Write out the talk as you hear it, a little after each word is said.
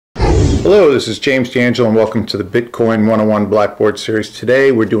Hello, this is James D'Angelo and welcome to the Bitcoin 101 Blackboard Series.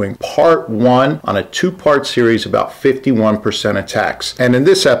 Today we're doing part 1 on a 2-part series about 51% attacks. And in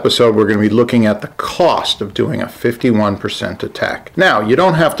this episode we're going to be looking at the cost of doing a 51% attack. Now, you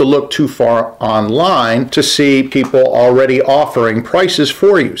don't have to look too far online to see people already offering prices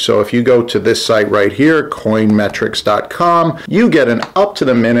for you. So if you go to this site right here, coinmetrics.com, you get an up to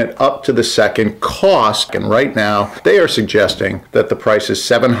the minute, up to the second cost. And right now they are suggesting that the price is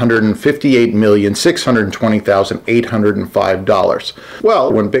 $758,620,805.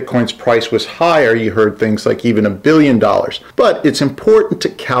 Well, when Bitcoin's price was higher, you heard things like even $1 billion. But it's important to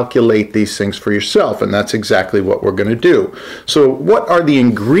calculate these things for yourself, and that's exactly what we're going to do. So what are the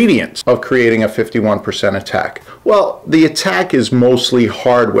ingredients of creating a 51% attack? Well, the attack is mostly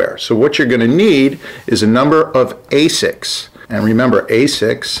hardware. So what you're going to need is a number of ASICs. And remember,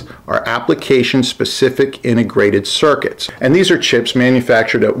 ASICs are application-specific integrated circuits. And these are chips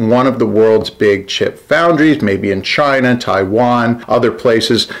manufactured at one of the world's big chip foundries, maybe in China, Taiwan, other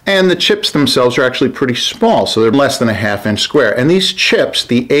places. And the chips themselves are actually pretty small, so they're less than a half-inch square. And these chips,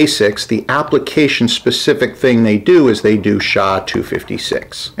 the ASICs, the application-specific thing they do is they do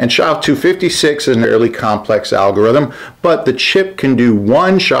SHA-256. And SHA-256 is an fairly complex algorithm, but the chip can do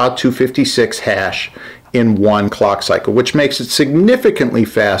one SHA-256 hash in one clock cycle, which makes it significantly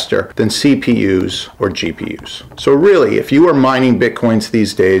faster than CPUs or GPUs. So really, if you are mining Bitcoins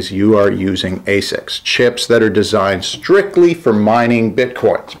these days, you are using ASICs, chips that are designed strictly for mining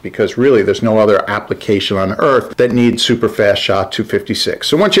Bitcoins, because really there's no other application on earth that needs super fast SHA-256.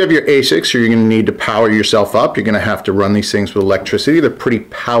 So once you have your ASICs, you're going to need to power yourself up. You're going to have to run these things with electricity. They're pretty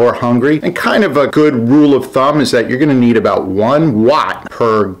power hungry. And kind of a good rule of thumb is that you're going to need about 1 watt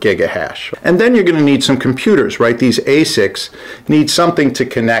per gigahash. And then you're going to need some computers, right? These ASICs need something to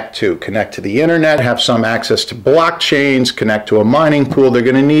connect to the internet, have some access to blockchains, connect to a mining pool. They're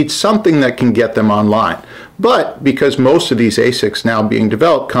going to need something that can get them online. But because most of these ASICs now being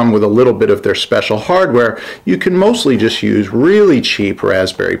developed come with a little bit of their special hardware, you can mostly just use really cheap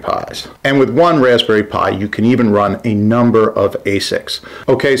Raspberry Pis. And with one Raspberry Pi, you can even run a number of ASICs.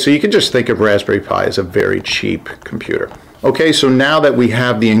 Okay, so you can just think of Raspberry Pi as a very cheap computer. Okay, so now that we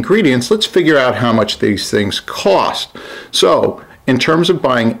have the ingredients, let's figure out how much these things cost. So in terms of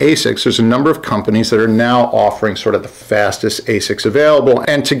buying ASICs, there's a number of companies that are now offering sort of the fastest ASICs available.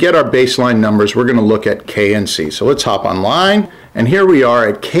 And to get our baseline numbers, we're going to look at KNC. So let's hop online. And here we are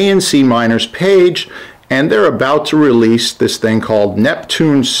at KNC Miner's page. And they're about to release this thing called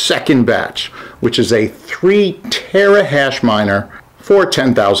Neptune's second batch, which is a 3 terahash miner for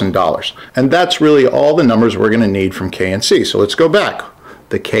 $10,000. And that's really all the numbers we're going to need from KNC. So let's go back.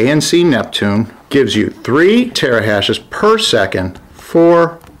 The KNC Neptune gives you 3 terahashes per second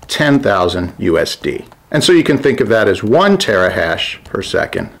for 10,000 USD. And so you can think of that as 1 terahash per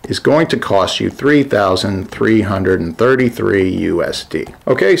second is going to cost you 3,333 USD.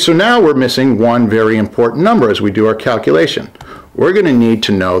 Okay, so now we're missing one very important number as we do our calculation. We're going to need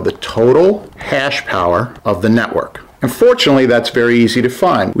to know the total hash power of the network. And fortunately, that's very easy to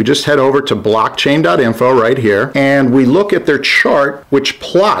find. We just head over to blockchain.info right here, and we look at their chart, which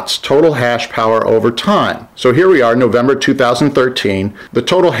plots total hash power over time. So here we are, November 2013. The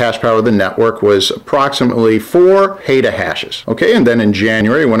total hash power of the network was approximately 4 petahashes. Okay, and then in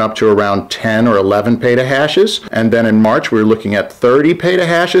January, it went up to around 10 or 11 petahashes. And then in March, we were looking at 30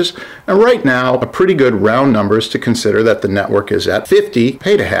 petahashes. And right now, a pretty good round number is to consider that the network is at 50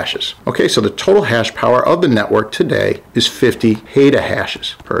 petahashes. Okay, so the total hash power of the network today is 50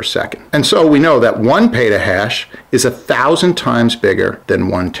 petahashes per second. And so we know that 1 petahash is 1,000 times bigger than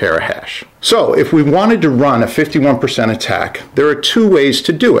 1 terahash. So if we wanted to run a 51% attack, there are 2 ways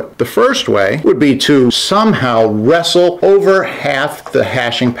to do it. The first way would be to somehow wrestle over half the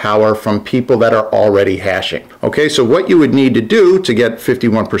hashing power from people that are already hashing. Okay, so what you would need to do to get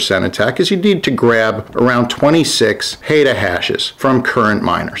 51% attack is you'd need to grab around 26 petahashes from current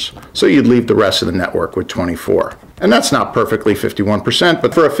miners. So you'd leave the rest of the network with 24. And that's not perfectly 51%,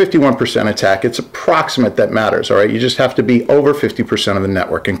 but for a 51% attack, it's approximate that matters, all right? You just have to be over 50% of the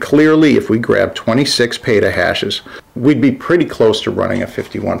network. And clearly, if we grab 26 petahashes, we'd be pretty close to running a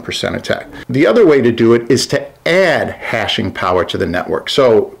 51% attack. The other way to do it is to add hashing power to the network.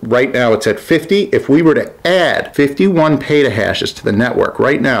 So right now it's at 50. If we were to add 51 petahashes to the network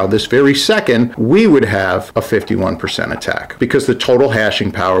right now, this very second, we would have a 51% attack because the total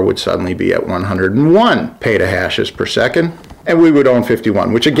hashing power would suddenly be at 101 petahashes per second. And we would own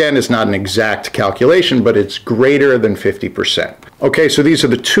 51, which again is not an exact calculation, but it's greater than 50%. Okay, so these are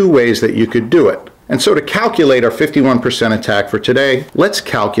the 2 ways that you could do it. And so to calculate our 51% attack for today, let's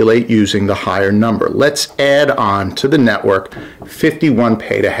calculate using the higher number. Let's add on to the network 51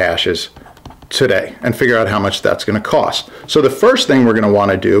 petahashes today and figure out how much that's going to cost. So the first thing we're going to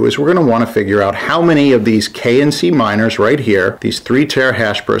want to do is we're going to want to figure out how many of these KNC miners right here, these 3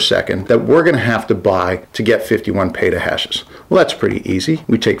 terahash per second, that we're going to have to buy to get 51 petahashes. Well, that's pretty easy.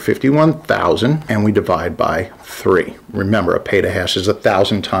 We take 51,000 and we divide by 3. Remember, a petahash is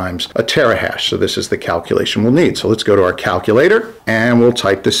 1,000 times a terahash, so this is the calculation we'll need. So let's go to our calculator and we'll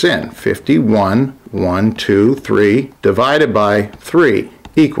type this in. 51,123 divided by 3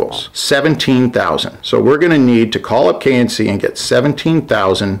 equals 17,000. So we're going to need to call up KNC and get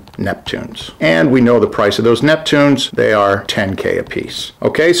 17,000 Neptunes. And we know the price of those Neptunes, they are 10K a piece.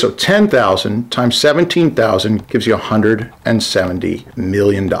 Okay, so 10,000 times 17,000 gives you $170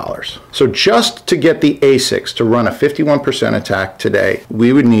 million. So just to get the ASICs to run a 51% attack today,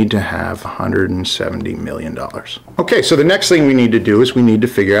 we would need to have $170 million. Okay, so the next thing we need to do is we need to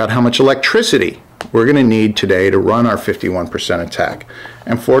figure out how much electricity we're going to need today to run our 51% attack.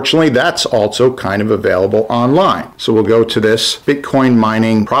 And fortunately, that's also kind of available online. So we'll go to this Bitcoin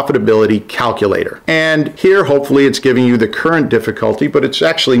mining profitability calculator. And here, hopefully, it's giving you the current difficulty, but it's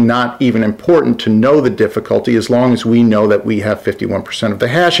actually not even important to know the difficulty as long as we know that we have 51% of the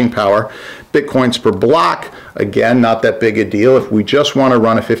hashing power. Bitcoins per block, again, not that big a deal if we just want to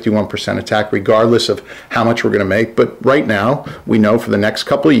run a 51% attack regardless of how much we're going to make. But right now, we know for the next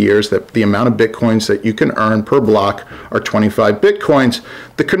couple of years that the amount of Bitcoins that you can earn per block are 25 Bitcoins.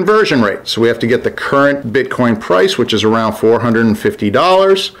 The conversion rate, so we have to get the current Bitcoin price, which is around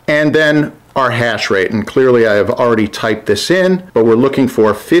 $450, and then our hash rate. And clearly I have already typed this in, but we're looking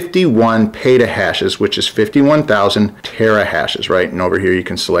for 51 petahashes, which is 51,000 terahashes, right? And over here you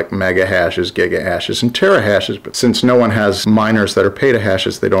can select mega hashes, giga hashes, and terahashes, but since no one has miners that are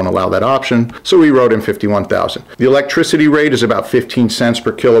petahashes, they don't allow that option. So we wrote in 51,000. The electricity rate is about 15 cents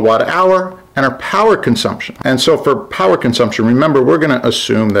per kilowatt hour, and our power consumption. And so for power consumption, remember, we're going to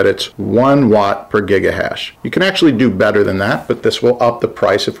assume that it's 1 watt per gigahash. You can actually do better than that, but this will up the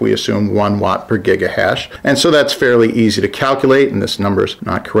price if we assume 1 watt per gigahash. And so that's fairly easy to calculate, and this number is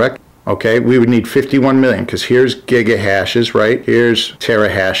not correct. Okay, we would need 51 million because here's gigahashes, right? Here's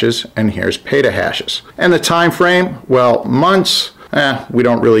terahashes, and here's petahashes. And the time frame, well, months. We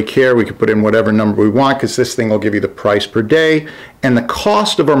don't really care. We can put in whatever number we want because this thing will give you the price per day and the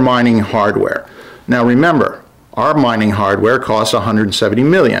cost of our mining hardware. Now remember, our mining hardware costs $170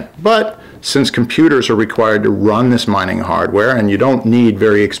 million, but since computers are required to run this mining hardware, and you don't need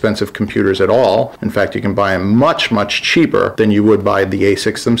very expensive computers at all, in fact you can buy them much, much cheaper than you would buy the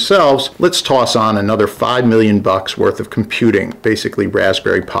ASICs themselves, let's toss on another $5 million worth of computing, basically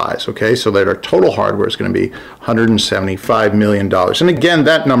Raspberry Pis, okay? So that our total hardware is going to be $175 million. And again,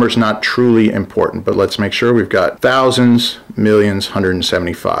 that number's not truly important, but let's make sure we've got thousands, millions,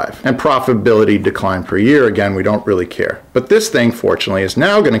 175. And profitability decline per year, again, we don't really care. But this thing, fortunately, is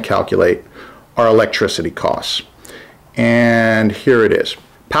now going to calculate our electricity costs. And here it is.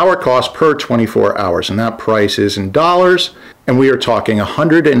 Power cost per 24 hours, and that price is in dollars, and we are talking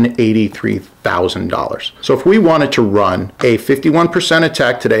 $183,000. So if we wanted to run a 51%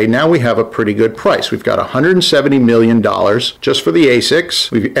 attack today, now we have a pretty good price. We've got $170 million just for the ASICs.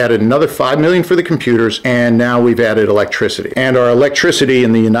 We've added another $5 million for the computers, and now we've added electricity. And our electricity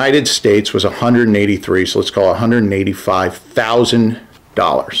in the United States was $183, so let's call it $185,000.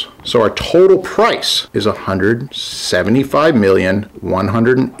 So our total price is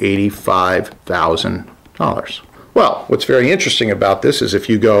 $175,185,000. Well, what's very interesting about this is if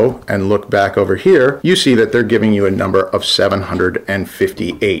you go and look back over here, you see that they're giving you a number of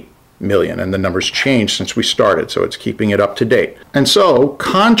 758 million, and the numbers changed since we started, so it's keeping it up to date. And so,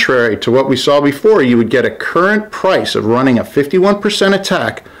 contrary to what we saw before, you would get a current price of running a 51%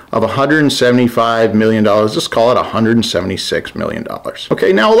 attack of $175 million. Let's call it $176 million.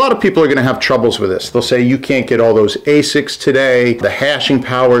 Okay, now a lot of people are going to have troubles with this. They'll say you can't get all those ASICs today. The hashing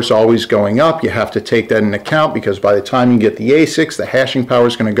power is always going up. You have to take that into account because by the time you get the ASICs, the hashing power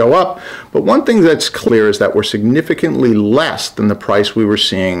is going to go up. But one thing that's clear is that we're significantly less than the price we were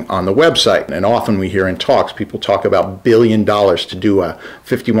seeing on the website. And often we hear in talks, people talk about $1 billion to do a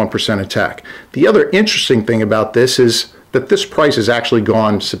 51% attack. The other interesting thing about this is that this price has actually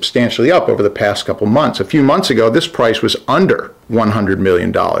gone substantially up over the past couple months. A few months ago, this price was under $100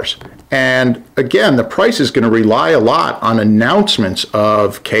 million. And again, the price is going to rely a lot on announcements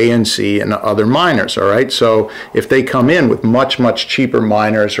of KNC and other miners, all right? So if they come in with much, much cheaper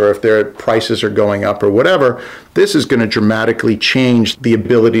miners, or if their prices are going up or whatever, this is going to dramatically change the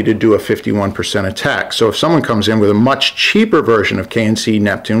ability to do a 51% attack. So if someone comes in with a much cheaper version of KNC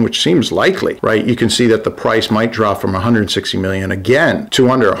Neptune, which seems likely, right, you can see that the price might drop from 160 million again to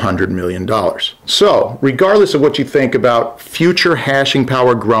under $100 million. So regardless of what you think about future hashing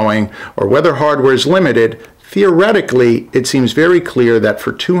power growing or whether hardware is limited, theoretically, it seems very clear that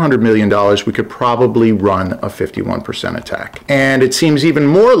for $200 million, we could probably run a 51% attack. And it seems even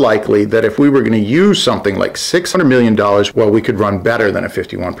more likely that if we were going to use something like $600 million, well, we could run better than a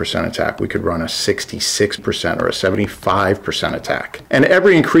 51% attack. We could run a 66% or a 75% attack. And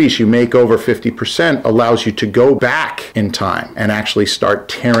every increase you make over 50% allows you to go back in time and actually start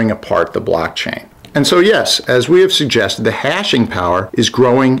tearing apart the blockchain. And so yes, as we have suggested, the hashing power is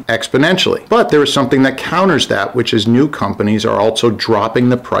growing exponentially. But there is something that counters that, which is new companies are also dropping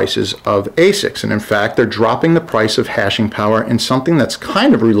the prices of ASICs. And in fact, they're dropping the price of hashing power in something that's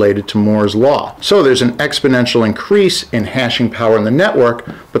kind of related to Moore's law. So there's an exponential increase in hashing power in the network,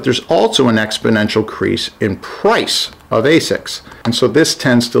 but there's also an exponential increase in price of ASICs. And so this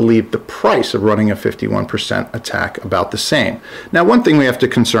tends to leave the price of running a 51% attack about the same. Now, one thing we have to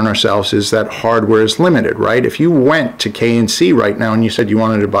concern ourselves is that hardware is limited, right? If you went to KNC right now and you said you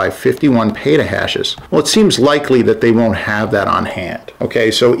wanted to buy 51 petahashes, well, it seems likely that they won't have that on hand.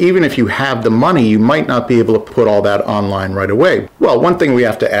 Okay, so even if you have the money, you might not be able to put all that online right away. Well, one thing we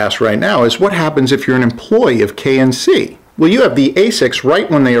have to ask right now is what happens if you're an employee of KNC? Well, you have the ASICs right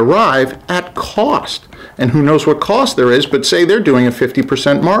when they arrive at cost. And who knows what cost there is, but say they're doing a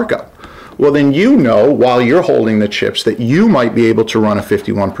 50% markup. Well, then you know while you're holding the chips that you might be able to run a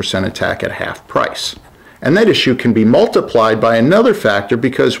 51% attack at half price. And that issue can be multiplied by another factor,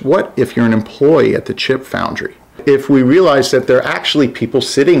 because what if you're an employee at the chip foundry? If we realize that there are actually people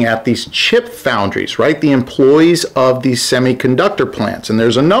sitting at these chip foundries, right? The employees of these semiconductor plants, and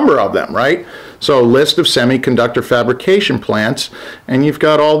there's a number of them, right? So a list of semiconductor fabrication plants, and you've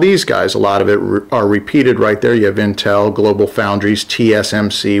got all these guys. A lot of it are repeated right there. You have Intel, Global Foundries,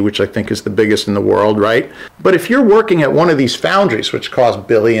 TSMC, which I think is the biggest in the world, right? But if you're working at one of these foundries, which cost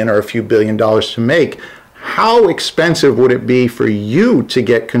billion or a few $1 billion to make, how expensive would it be for you to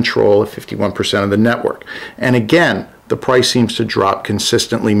get control of 51% of the network? And again, the price seems to drop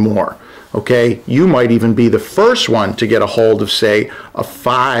consistently more. Okay, you might even be the first one to get a hold of, say, a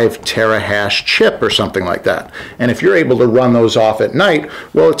 5 terahash chip or something like that. And if you're able to run those off at night,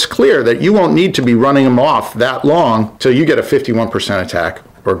 well, it's clear that you won't need to be running them off that long till you get a 51% attack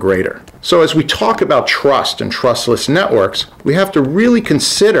or greater. So as we talk about trust and trustless networks, we have to really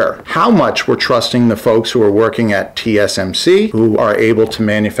consider how much we're trusting the folks who are working at TSMC, who are able to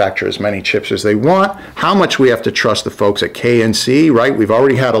manufacture as many chips as they want, how much we have to trust the folks at KNC, right? We've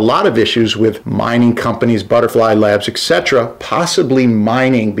already had a lot of issues with mining companies, Butterfly Labs, etc., possibly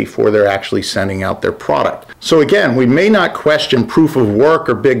mining before they're actually sending out their product. So again, we may not question proof of work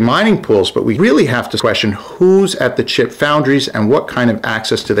or big mining pools, but we really have to question who's at the chip foundries and what kind of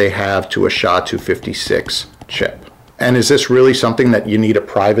access do they have to a SHA-256 chip. And is this really something that you need a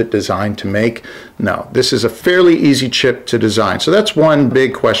private design to make? No, this is a fairly easy chip to design. So that's one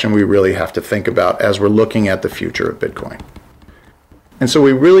big question we really have to think about as we're looking at the future of Bitcoin. And so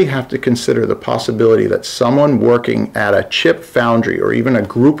we really have to consider the possibility that someone working at a chip foundry or even a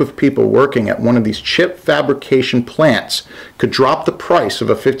group of people working at one of these chip fabrication plants could drop the price of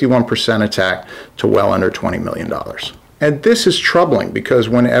a 51% attack to well under $20 million. And this is troubling because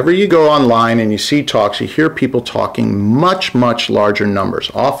whenever you go online and you see talks, you hear people talking much, much larger numbers,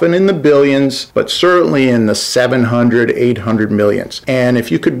 often in the billions, but certainly in the 700, 800 millions. And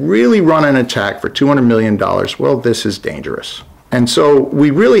if you could really run an attack for $200 million, well, this is dangerous. And so we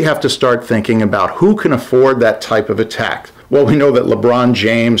really have to start thinking about who can afford that type of attack. Well, we know that LeBron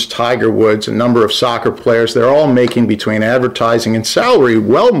James, Tiger Woods, a number of soccer players, they're all making between advertising and salary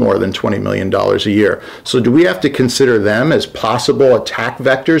well more than $20 million a year. So do we have to consider them as possible attack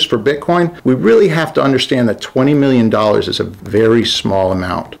vectors for Bitcoin? We really have to understand that $20 million is a very small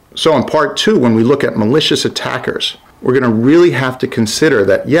amount. So in part 2, when we look at malicious attackers, we're going to really have to consider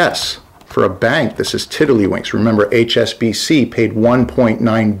that, yes, for a bank, this is tiddlywinks. Remember, HSBC paid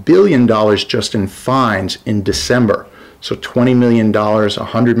 $1.9 billion just in fines in December. So $20 million,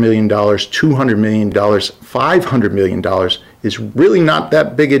 $100 million, $200 million, $500 million is really not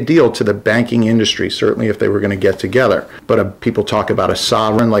that big a deal to the banking industry, certainly if they were going to get together. But people talk about a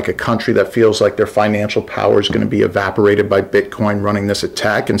sovereign, like a country that feels like their financial power is going to be evaporated by Bitcoin running this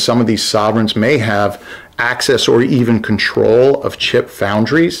attack. And some of these sovereigns may have access or even control of chip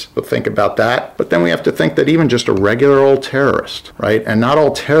foundries. So think about that. But then we have to think that even just a regular old terrorist, right? And not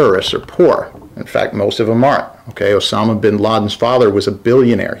all terrorists are poor. In fact, most of them aren't. Okay, Osama bin Laden's father was a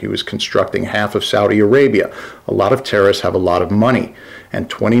billionaire. He was constructing half of Saudi Arabia. A lot of terrorists have a lot of money, and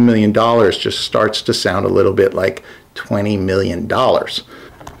 $20 million just starts to sound a little bit like $20 million.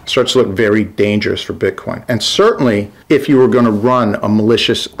 Starts to look very dangerous for Bitcoin. And certainly, if you were going to run a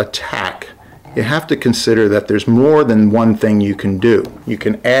malicious attack, you have to consider that there's more than one thing you can do. You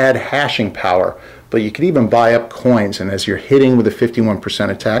can add hashing power, but you can even buy up coins, and as you're hitting with a 51%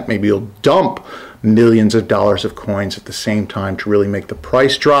 attack, maybe you'll dump millions of dollars of coins at the same time to really make the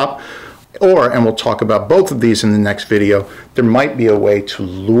price drop. Or, and we'll talk about both of these in the next video, there might be a way to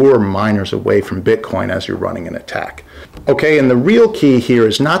lure miners away from Bitcoin as you're running an attack. Okay, and the real key here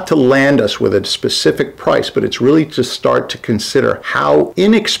is not to land us with a specific price, but it's really to start to consider how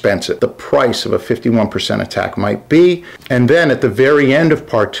inexpensive the price of a 51% attack might be. And then at the very end of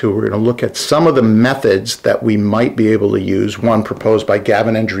part 2, we're going to look at some of the methods that we might be able to use, one proposed by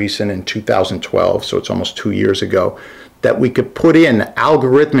Gavin Andresen in 2012, so it's almost 2 years ago, that we could put in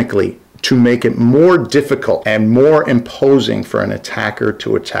algorithmically to make it more difficult and more imposing for an attacker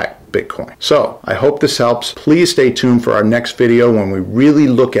to attack Bitcoin. So I hope this helps. Please stay tuned for our next video when we really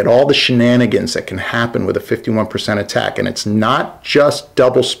look at all the shenanigans that can happen with a 51% attack. And it's not just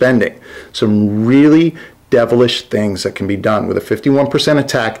double spending. Some really devilish things that can be done with a 51%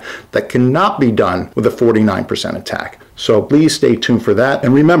 attack that cannot be done with a 49% attack. So please stay tuned for that.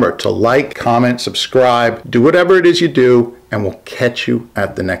 And remember to like, comment, subscribe, do whatever it is you do, and we'll catch you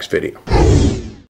at the next video.